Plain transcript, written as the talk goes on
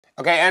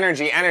Okay,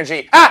 energy.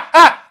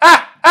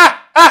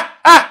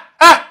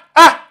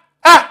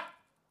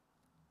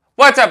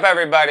 What's up,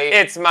 everybody?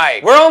 It's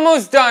Mike. We're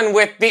almost done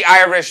with the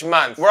Irish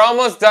month. We're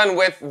almost done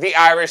with the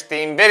Irish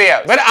themed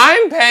videos. But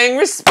I'm paying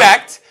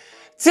respect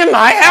to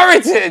my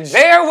heritage.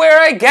 They are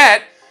where I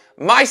get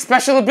my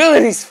special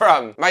abilities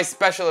from. My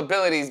special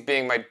abilities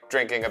being my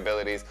drinking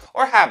abilities,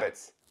 or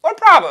habits, or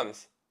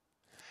problems.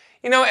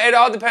 You know, it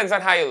all depends on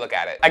how you look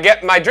at it. I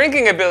get my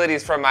drinking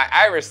abilities from my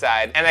Irish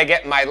side, and I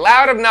get my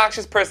loud,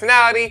 obnoxious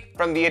personality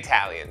from the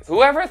Italians.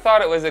 Whoever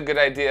thought it was a good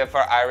idea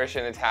for Irish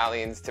and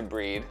Italians to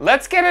breed?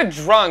 Let's get a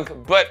drunk,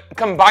 but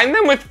combine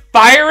them with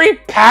fiery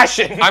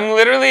passion. I'm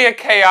literally a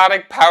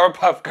chaotic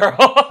Powerpuff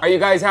Girl. Are you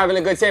guys having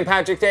a good St.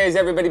 Patrick's Day? Is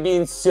everybody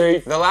being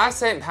safe? The last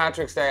St.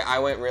 Patrick's Day, I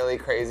went really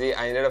crazy.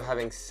 I ended up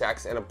having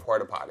sex in a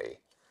porta potty.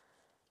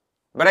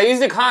 But I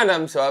used a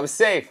condom, so I was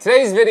safe.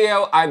 Today's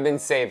video, I've been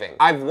saving.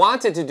 I've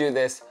wanted to do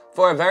this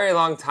for a very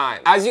long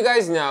time. As you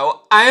guys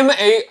know, I'm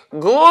a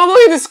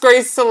globally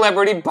disgraced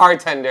celebrity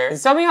bartender. And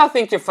some of y'all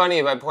think you're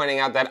funny by pointing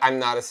out that I'm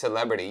not a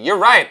celebrity. You're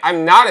right,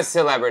 I'm not a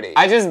celebrity.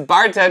 I just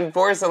bartend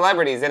for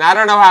celebrities, and I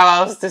don't know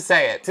how else to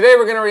say it. Today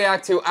we're gonna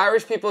react to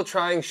Irish people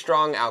trying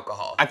strong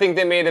alcohol. I think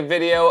they made a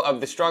video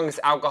of the strongest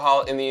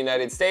alcohol in the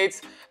United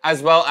States,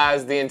 as well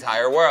as the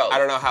entire world. I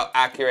don't know how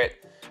accurate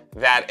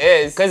that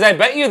is, because I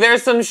bet you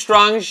there's some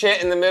strong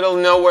shit in the middle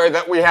of nowhere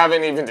that we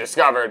haven't even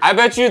discovered. I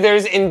bet you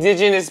there's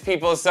indigenous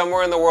people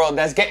somewhere in the world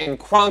that's getting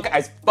crunk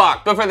as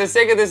fuck. But for the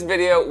sake of this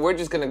video, we're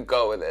just gonna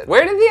go with it.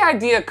 Where did the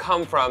idea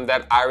come from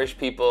that Irish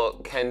people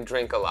can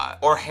drink a lot,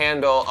 or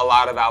handle a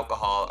lot of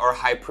alcohol, or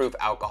high proof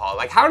alcohol?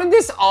 Like, how did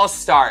this all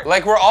start?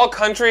 Like, were all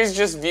countries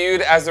just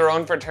viewed as their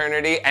own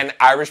fraternity and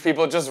Irish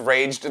people just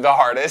raged the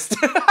hardest?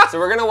 So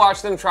we're gonna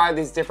watch them try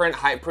these different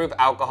high proof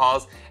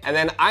alcohols, and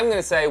then I'm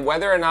gonna say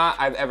whether or not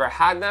I've ever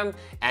had them,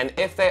 and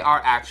if they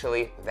are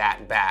actually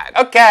that bad.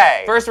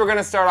 Okay, first we're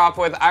gonna start off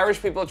with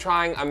Irish people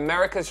trying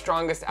America's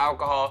strongest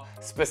alcohol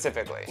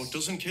specifically. What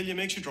doesn't kill you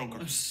makes you drunker.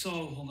 I'm so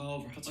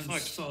hungover. I'm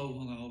so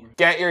hungover.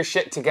 Get your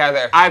shit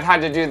together. I've had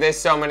to do this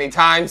so many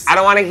times. I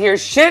don't wanna hear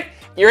shit.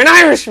 You're an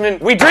Irishman.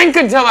 We drink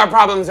until our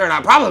problems are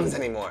not problems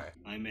anymore.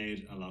 I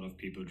made a lot of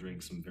people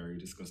drink some very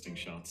disgusting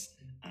shots,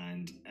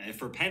 and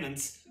for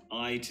penance,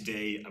 I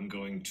today am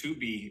going to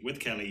be,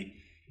 with Kelly,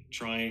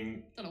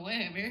 trying Don't know why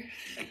I'm here.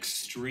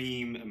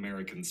 extreme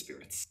American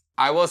spirits.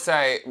 I will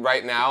say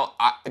right now,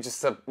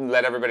 just to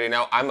let everybody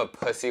know, I'm a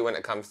pussy when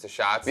it comes to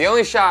shots. The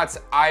only shots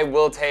I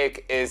will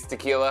take is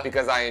tequila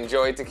because I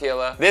enjoy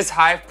tequila. This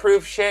high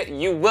proof shit,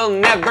 you will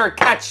never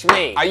catch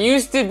me. I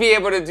used to be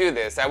able to do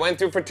this. I went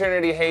through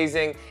fraternity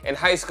hazing. In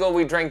high school,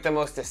 we drank the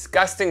most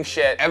disgusting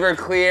shit,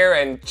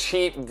 Everclear and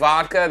cheap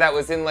vodka that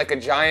was in like a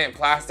giant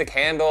plastic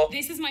handle.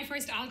 This is my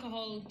first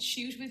alcohol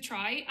shoot with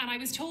Try, and I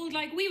was told,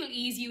 like, we will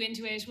ease you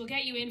into it. We'll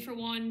get you in for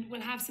one.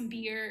 We'll have some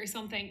beer or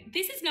something.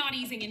 This is not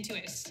easing into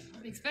it.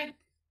 Expect.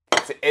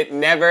 It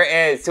never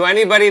is. To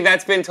anybody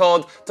that's been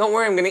told, don't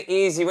worry, I'm gonna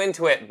ease you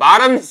into it.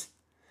 Bottoms,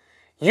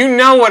 you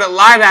know what a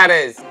lie that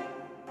is.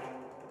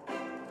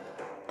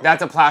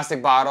 That's a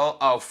plastic bottle.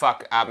 Oh,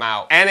 fuck, I'm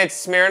out. And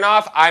it's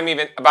Smirnoff.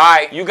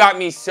 Bye. You got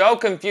me so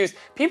confused.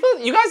 People,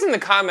 you guys in the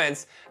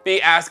comments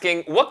be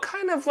asking, what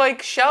kind of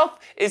like shelf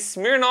is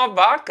Smirnoff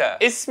vodka?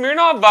 Is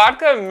Smirnoff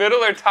vodka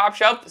middle or top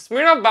shelf?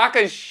 Smirnoff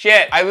vodka is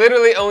shit. I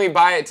literally only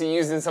buy it to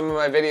use in some of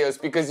my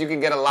videos because you can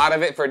get a lot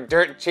of it for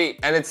dirt cheap.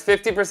 And it's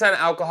 50%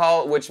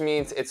 alcohol, which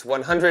means it's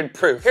 100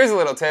 proof. Here's a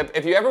little tip.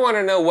 If you ever want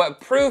to know what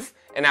proof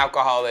an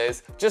alcohol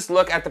is, just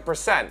look at the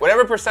percent.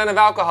 Whatever percent of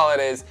alcohol it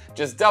is,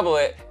 just double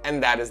it,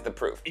 and that is the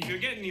proof. If you're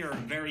getting your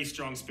very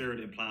strong spirit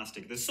in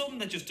plastic, there's something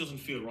that just doesn't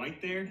feel right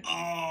there.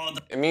 Oh,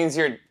 it means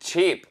you're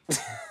cheap.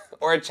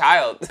 Or a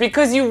child.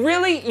 Because you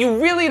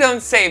really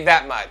don't save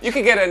that much. You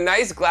could get a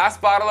nice glass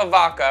bottle of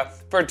vodka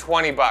for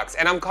 20 bucks,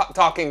 and I'm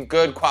talking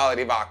good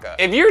quality vodka.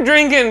 If you're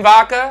drinking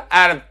vodka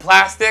out of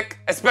plastic,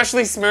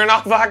 especially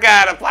Smirnoff vodka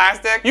out of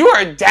plastic, you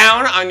are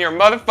down on your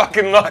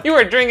motherfucking luck. You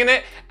are drinking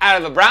it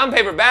out of a brown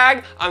paper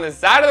bag on the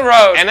side of the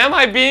road. And am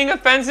I being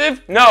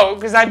offensive? No,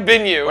 because I've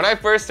been you. When I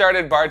first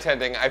started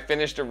bartending, I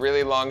finished a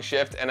really long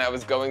shift and I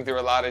was going through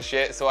a lot of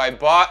shit, so I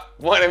bought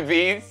one of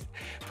these,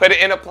 put it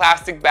in a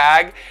plastic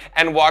bag,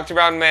 and walked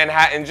around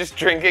Manhattan just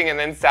drinking, and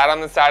then sat on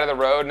the side of the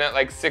road, and at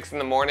like 6 in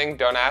the morning,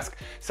 don't ask,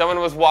 someone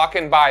was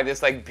walking by,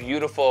 this like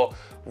beautiful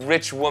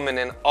rich woman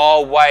in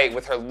all white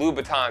with her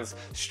Louboutins,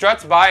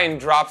 struts by and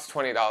drops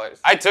 $20.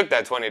 I took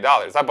that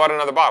 $20. I bought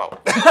another bottle.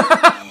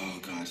 oh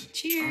God.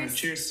 Cheers. All right,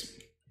 cheers.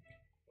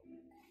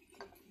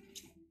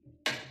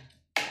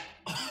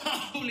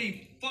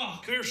 Holy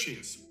fuck. There she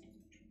is.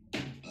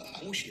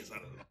 Oh, she is.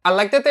 I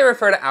like that they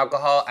refer to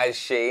alcohol as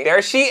she.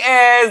 There she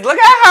is, look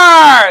at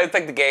her! It's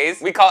like the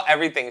gays. We call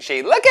everything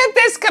she. Look at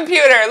this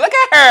computer, look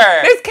at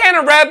her! This can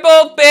of Red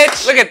Bull,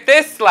 bitch! Look at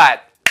this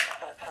slut.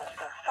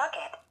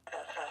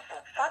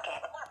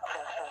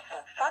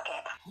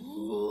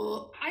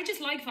 I just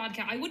like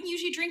vodka. I wouldn't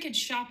usually drink it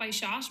shot by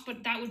shot,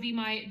 but that would be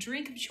my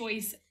drink of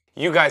choice.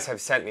 You guys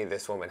have sent me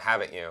this woman,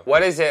 haven't you?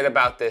 What is it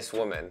about this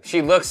woman?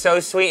 She looks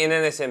so sweet and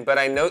innocent, but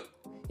I know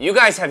You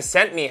guys have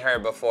sent me her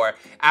before,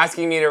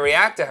 asking me to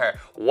react to her.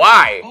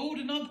 Why? Oh,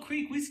 the Knob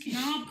Creek whiskey.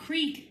 Knob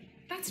Creek.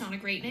 That's not a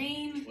great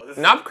name.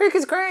 Knob Creek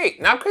is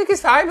great. Knob Creek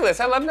is fabulous.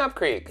 I love Knob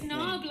Creek.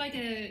 Knob, like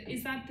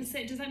does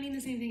that mean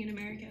the same thing in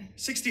America?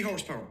 60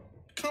 horsepower.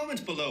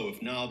 Comment below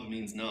if knob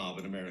means knob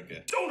in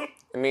America.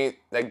 I mean,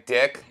 like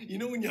dick. You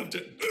know when you have to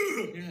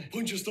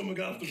punch your stomach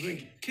after the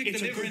drink? Kick the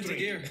liver into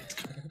gear.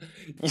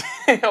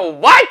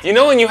 What? You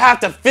know when you have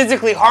to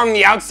physically harm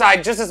the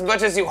outside just as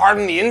much as you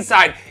harm the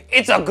inside?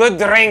 It's a good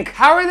drink.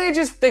 How are they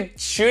just like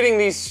shooting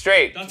these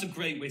straight? That's a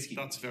great whiskey.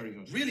 That's very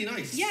good. Really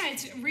nice. Yeah,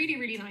 it's really,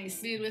 really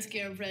nice. Me and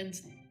whiskey are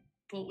friends,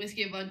 but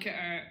whiskey and vodka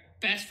are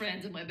best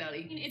friends in my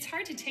belly. It's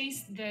hard to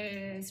taste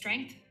the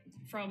strength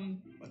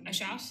from a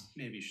shot.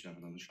 Maybe you should have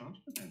another shot.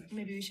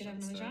 Maybe we should have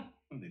another shot.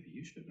 Well, maybe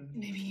you should.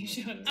 Maybe you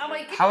should.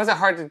 How is it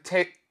hard to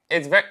taste?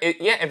 It's very,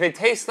 yeah, if it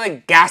tastes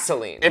like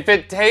gasoline. If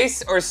it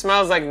tastes or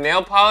smells like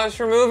nail polish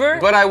remover.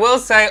 But I will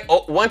say,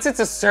 once it's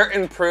a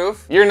certain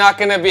proof, you're not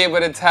gonna be able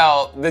to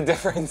tell the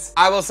difference.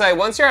 I will say,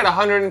 once you're at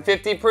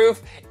 150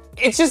 proof,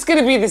 it's just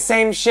gonna be the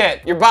same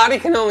shit. Your body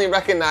can only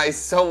recognize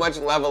so much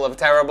level of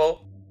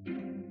terrible.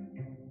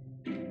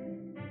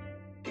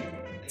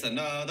 It's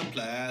another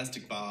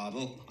plastic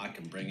bottle. I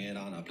can bring it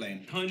on a plane.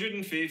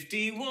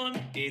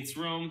 151. It's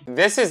rum.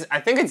 This is, I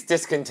think it's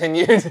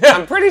discontinued.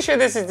 I'm pretty sure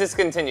this is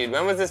discontinued.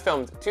 When was this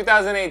filmed?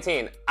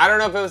 2018. I don't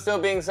know if it was still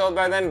being sold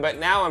by then, but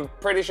now I'm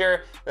pretty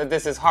sure that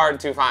this is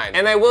hard to find.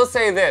 And I will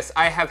say this,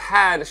 I have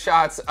had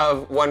shots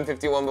of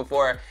 151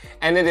 before,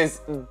 and it is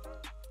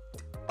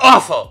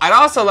awful. I'd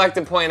also like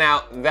to point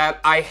out that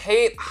I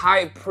hate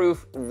high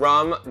proof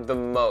rum the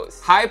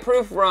most. High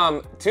proof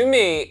rum, to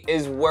me,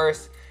 is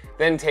worse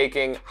than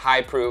taking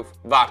high proof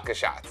vodka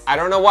shots. I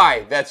don't know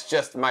why, that's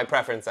just my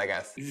preference, I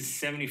guess. This is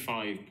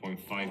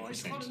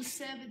 75.5%.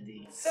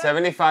 70.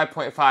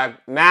 75.5,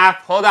 math,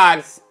 hold on.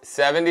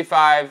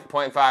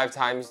 75.5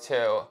 times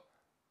 2.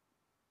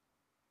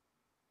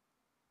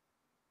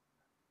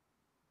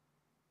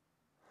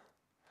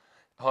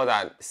 Hold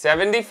on,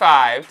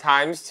 75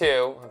 times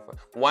 2,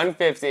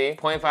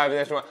 150.5 and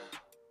there's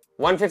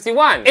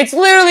 151. It's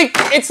literally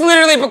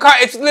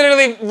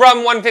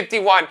rum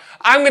 151.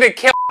 I'm gonna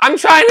kill. I'm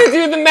trying to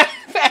do the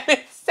math and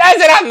it says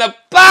it on the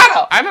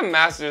bottle. I have a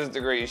master's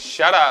degree,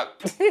 shut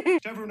up.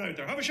 Everyone out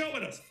there, have a shot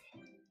with us.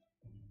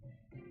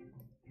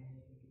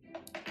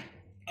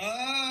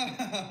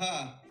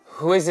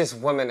 Who is this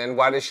woman and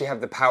why does she have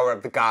the power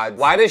of the gods?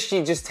 Why does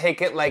she just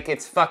take it like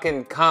it's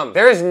fucking cum?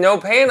 There is no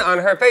pain on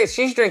her face.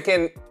 She's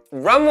drinking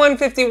rum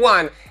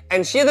 151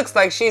 and she looks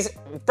like she's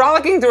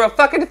frolicking through a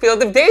fucking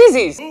field of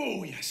daisies.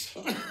 Oh, yes.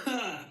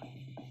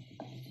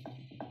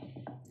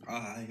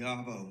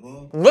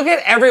 Look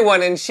at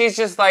everyone and she's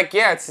just like,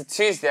 yeah, it's a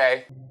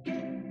Tuesday.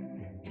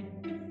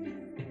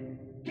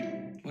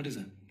 What is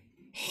it?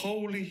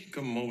 Holy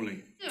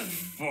gamoly.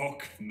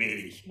 Fuck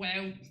me.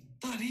 Wow.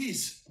 That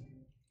is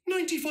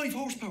 95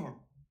 horsepower.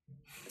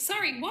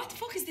 Sorry, what the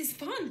fuck is this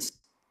font?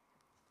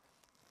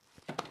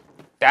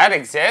 That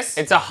exists?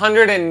 It's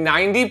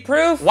 190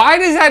 proof? Why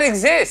does that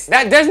exist?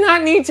 That does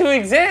not need to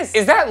exist.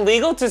 Is that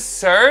legal to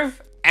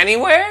serve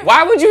anywhere?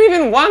 Why would you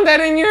even want that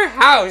in your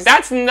house?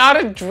 That's not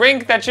a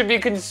drink that should be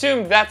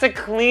consumed. That's a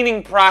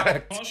cleaning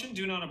product. Caution,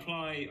 do not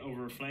apply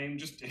over a flame.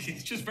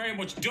 It's just very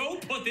much,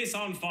 don't put this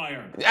on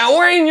fire.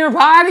 Or in your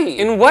body.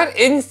 In what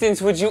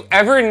instance would you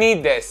ever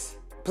need this?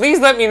 Please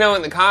let me know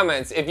in the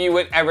comments if you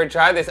would ever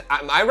try this.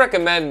 I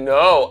recommend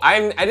no. I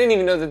didn't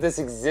even know that this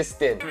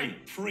existed.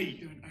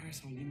 3,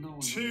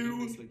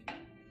 2,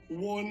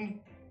 1,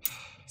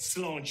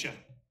 sláinte.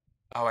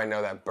 Oh, I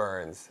know that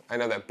burns. I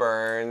know that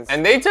burns.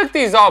 And they took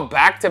these all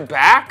back to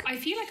back? I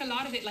feel like a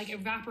lot of it like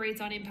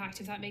evaporates on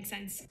impact, if that makes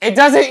sense. It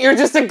doesn't, you're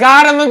just a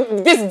god,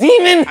 this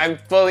demon. I'm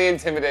fully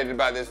intimidated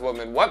by this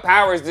woman. What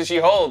powers does she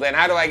hold and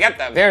how do I get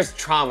them? There's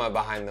trauma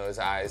behind those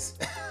eyes.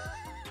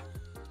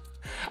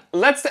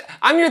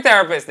 I'm your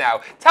therapist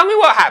now. Tell me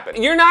what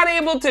happened. You're not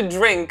able to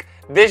drink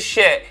this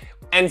shit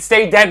and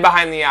stay dead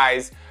behind the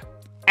eyes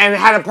and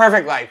had a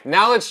perfect life.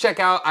 Now let's check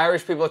out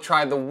Irish people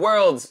try the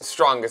world's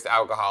strongest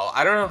alcohol.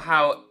 I don't know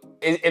how,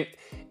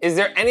 is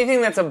there anything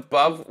that's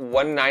above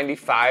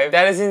 195?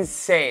 That is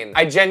insane.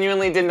 I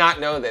genuinely did not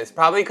know this.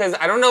 Probably because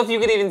I don't know if you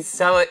could even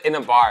sell it in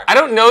a bar. I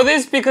don't know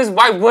this because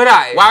why would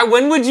I?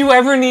 When would you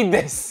ever need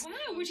this?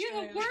 Wow, we're doing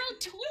a world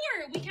tour.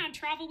 We can't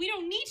travel. We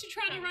don't need to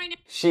travel right now.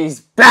 She's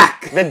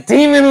back, the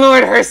demon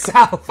lord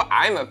herself.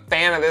 I'm a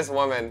fan of this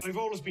woman. I've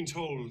always been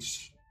told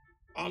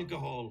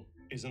alcohol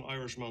is an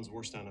Irishman's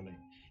worst enemy.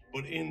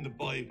 But in the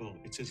Bible,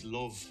 it says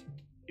love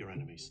your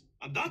enemies.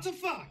 And that's a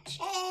fact.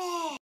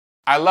 Oh!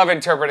 I love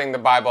interpreting the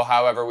Bible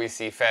however we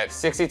see fit.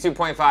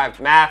 62.5,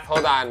 math,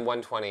 hold on,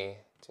 120,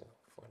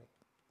 240,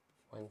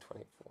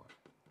 124,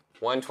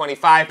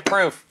 125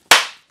 proof.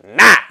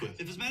 Nah! If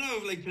it's made out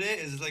of like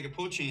potatoes, it's like a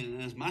poaching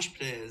and it's mashed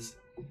potatoes.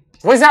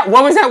 What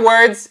was that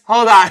words?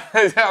 Hold on.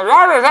 If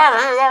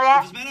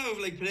it's made out of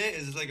like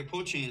potatoes, it's like a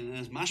poaching and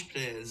it's mashed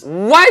potatoes.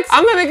 What?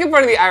 I'm not making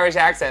fun of the Irish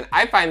accent.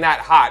 I find that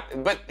hot.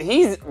 But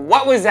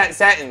what was that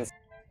sentence?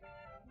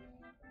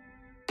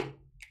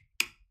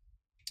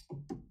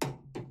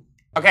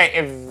 Okay,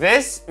 if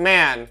this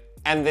man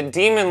and the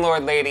demon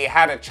lord lady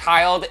had a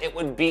child, it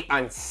would be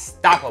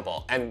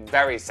unstoppable and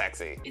very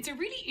sexy. It's a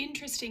really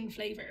interesting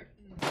flavor.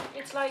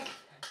 It's like...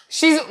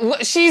 She's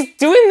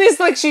doing this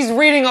like she's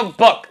reading a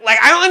book. Like,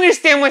 I don't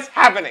understand what's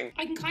happening.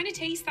 I can kind of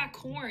taste that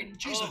corn.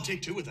 Jeez, I'll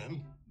take two of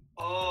them.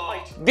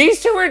 Oh.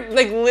 These two are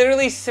like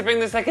literally sipping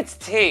this like it's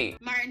tea.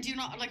 Martin, do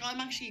not, like, I'm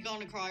actually going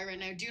to cry right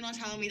now. Do not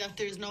tell me that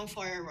there's no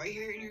fire right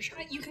here in your shirt.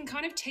 You can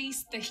kind of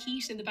taste the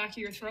heat in the back of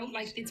your throat,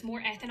 like it's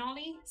more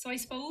ethanol-y, so I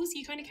suppose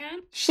you kind of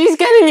can. She's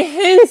getting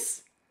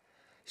hints.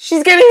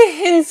 She's getting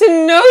hints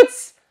and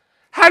notes.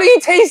 How do you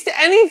taste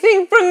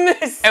anything from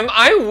this? Am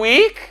I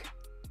weak?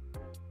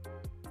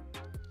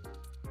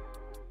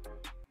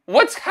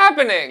 What's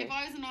happening? If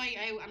I was a night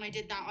out and I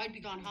did that, I'd be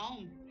gone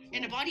home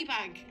in a body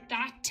bag.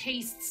 That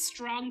tastes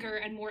stronger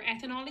and more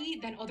ethanol-y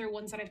than other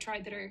ones that I've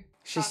tried that are...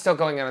 She's still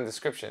going in on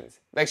descriptions.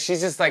 Like,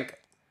 she's just like,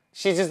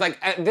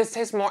 this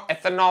tastes more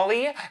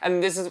ethanol-y,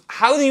 and this is,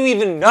 how do you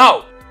even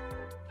know?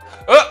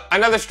 Oh,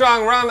 another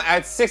strong rum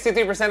at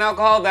 63%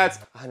 alcohol, that's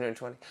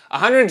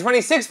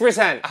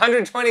 126%,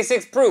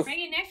 126 proof.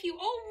 Ray and nephew,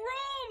 oh,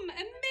 rum,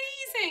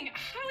 amazing.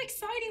 How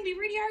exciting, we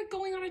really are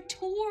going on a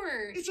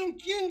tour. It's on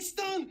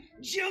Kingston,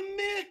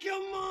 Jamaica,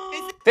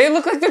 man. They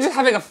look like they're just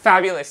having a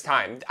fabulous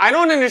time. I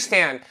don't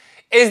understand.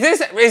 Is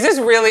this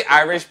really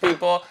Irish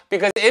people?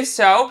 Because if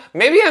so,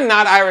 maybe I'm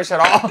not Irish at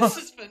all. This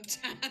is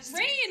fantastic.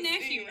 Ray and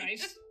nephew,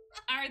 right,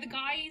 are the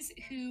guys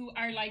who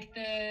are like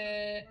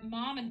the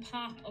mom and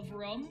pop of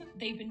rum.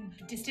 They've been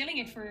distilling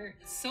it for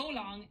so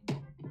long.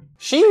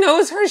 She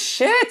knows her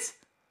shit.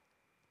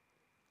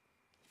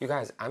 You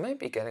guys, I might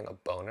be getting a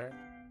boner.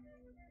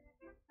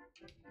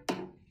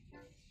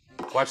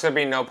 Watch there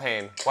be no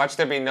pain. Watch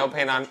there be no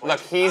pain on, look,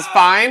 he's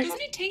fine.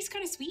 Doesn't it taste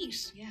kind of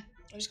sweet? Yeah,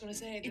 I was gonna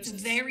say It's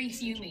very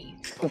fumy.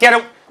 Get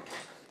him.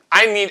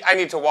 I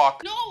need to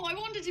walk. No, I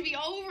want it to be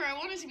over. I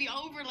want it to be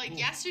over like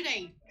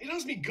yesterday. It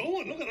has me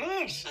going, look at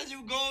that. As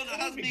you going, it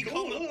has me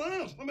going, coming. look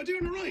at that. Am I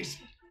doing it right?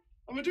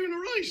 Am I doing it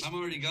right? I'm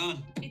already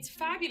gone. It's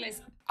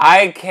fabulous.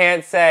 I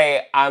can't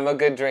say I'm a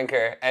good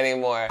drinker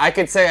anymore. I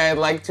could say I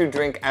like to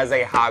drink as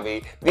a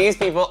hobby. These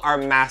people are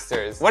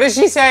masters. What is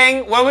she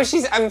saying? What was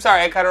she? I'm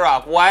sorry, I cut her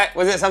off. What?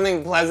 Was it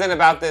something pleasant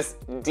about this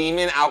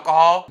demon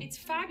alcohol? It's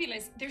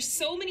fabulous. There's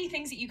so many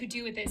things that you could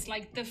do with this.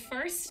 Like the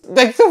first...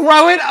 Like,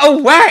 throw it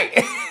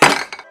away!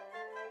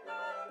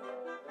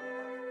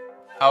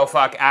 Oh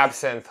fuck,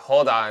 absinthe,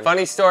 hold on.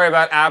 Funny story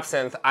about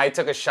absinthe, I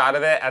took a shot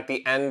of it at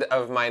the end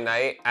of my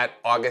night at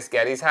August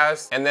Getty's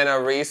house, and then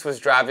Reese was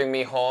driving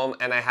me home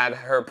and I had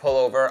her pull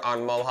over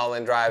on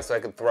Mulholland Drive so I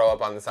could throw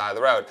up on the side of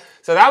the road.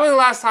 So that was the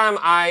last time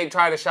I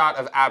tried a shot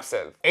of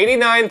absinthe.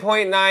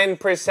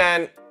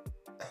 89.9%,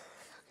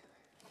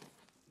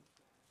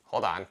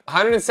 hold on,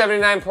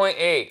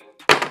 179.8.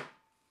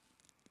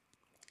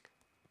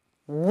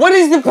 What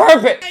is the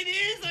purpose? It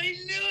is, I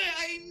knew it.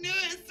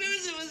 As soon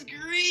as it was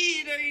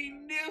green, I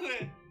knew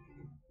it.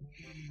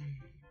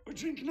 We're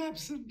drinking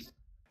absinthe.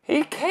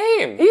 He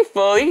came. He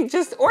fully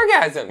just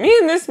orgasmed. Me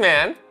and this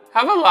man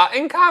have a lot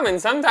in common.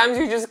 Sometimes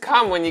you just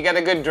come when you get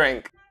a good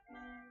drink.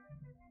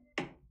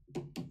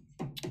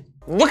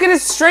 Look at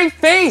his straight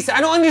face.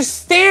 I don't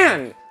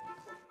understand.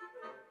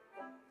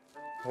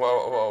 Whoa,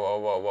 whoa, whoa,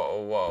 whoa,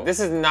 whoa, whoa. This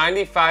is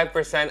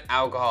 95%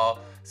 alcohol,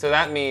 so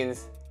that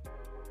means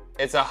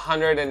it's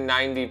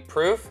 190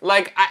 proof.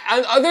 Like,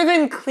 other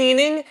than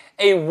cleaning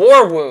a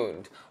war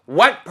wound,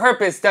 what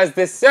purpose does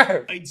this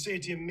serve? I'd say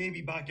to you,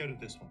 maybe back out of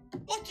this one.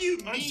 What do you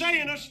mean? I'm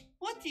saying it.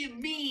 What do you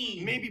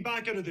mean? Maybe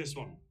back out of this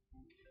one.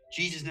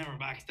 Jesus never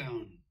backs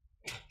down.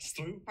 It's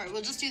true. Right,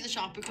 we'll just do the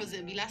shot because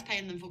it'll be less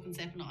pain than fucking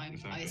sipping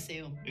it, I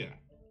assume. Yeah.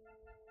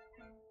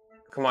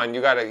 Come on, you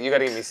gotta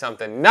give me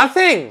something.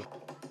 Nothing!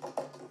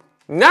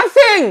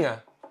 Nothing!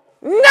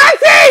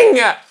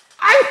 Nothing!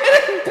 I'm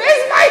gonna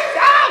piss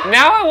myself!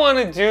 Now I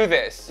wanna do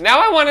this.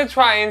 Now I wanna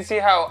try and see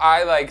how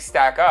I like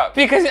stack up.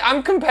 Because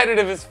I'm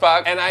competitive as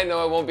fuck and I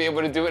know I won't be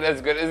able to do it as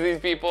good as these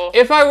people.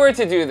 If I were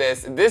to do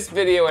this, this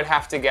video would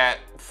have to get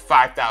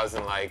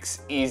 5,000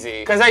 likes, easy.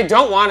 Because I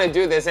don't wanna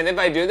do this, and if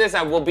I do this,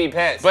 I will be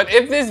pissed. But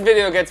if this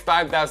video gets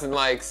 5,000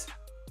 likes,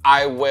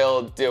 I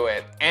will do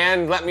it.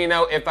 And let me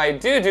know if I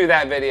do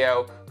that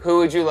video, who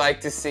would you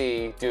like to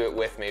see do it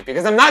with me?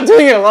 Because I'm not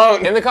doing it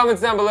alone. In the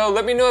comments down below,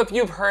 let me know if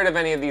you've heard of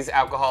any of these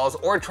alcohols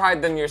or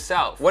tried them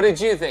yourself. What did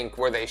you think?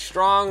 Were they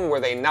strong? Were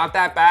they not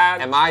that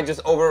bad? Am I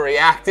just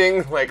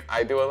overreacting like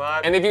I do a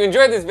lot? And if you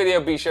enjoyed this video,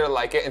 be sure to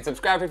like it and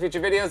subscribe for future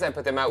videos. I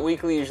put them out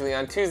weekly, usually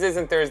on Tuesdays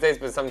and Thursdays,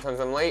 but sometimes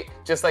I'm late,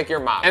 just like your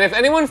mom. And if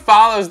anyone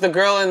follows the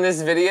girl in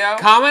this video,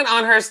 comment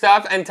on her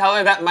stuff and tell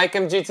her that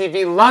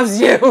MikeMGTV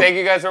loves you. Thank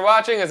you guys for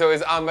watching. As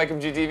always, I'm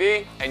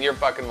MikeMGTV, and you're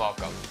fucking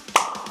welcome.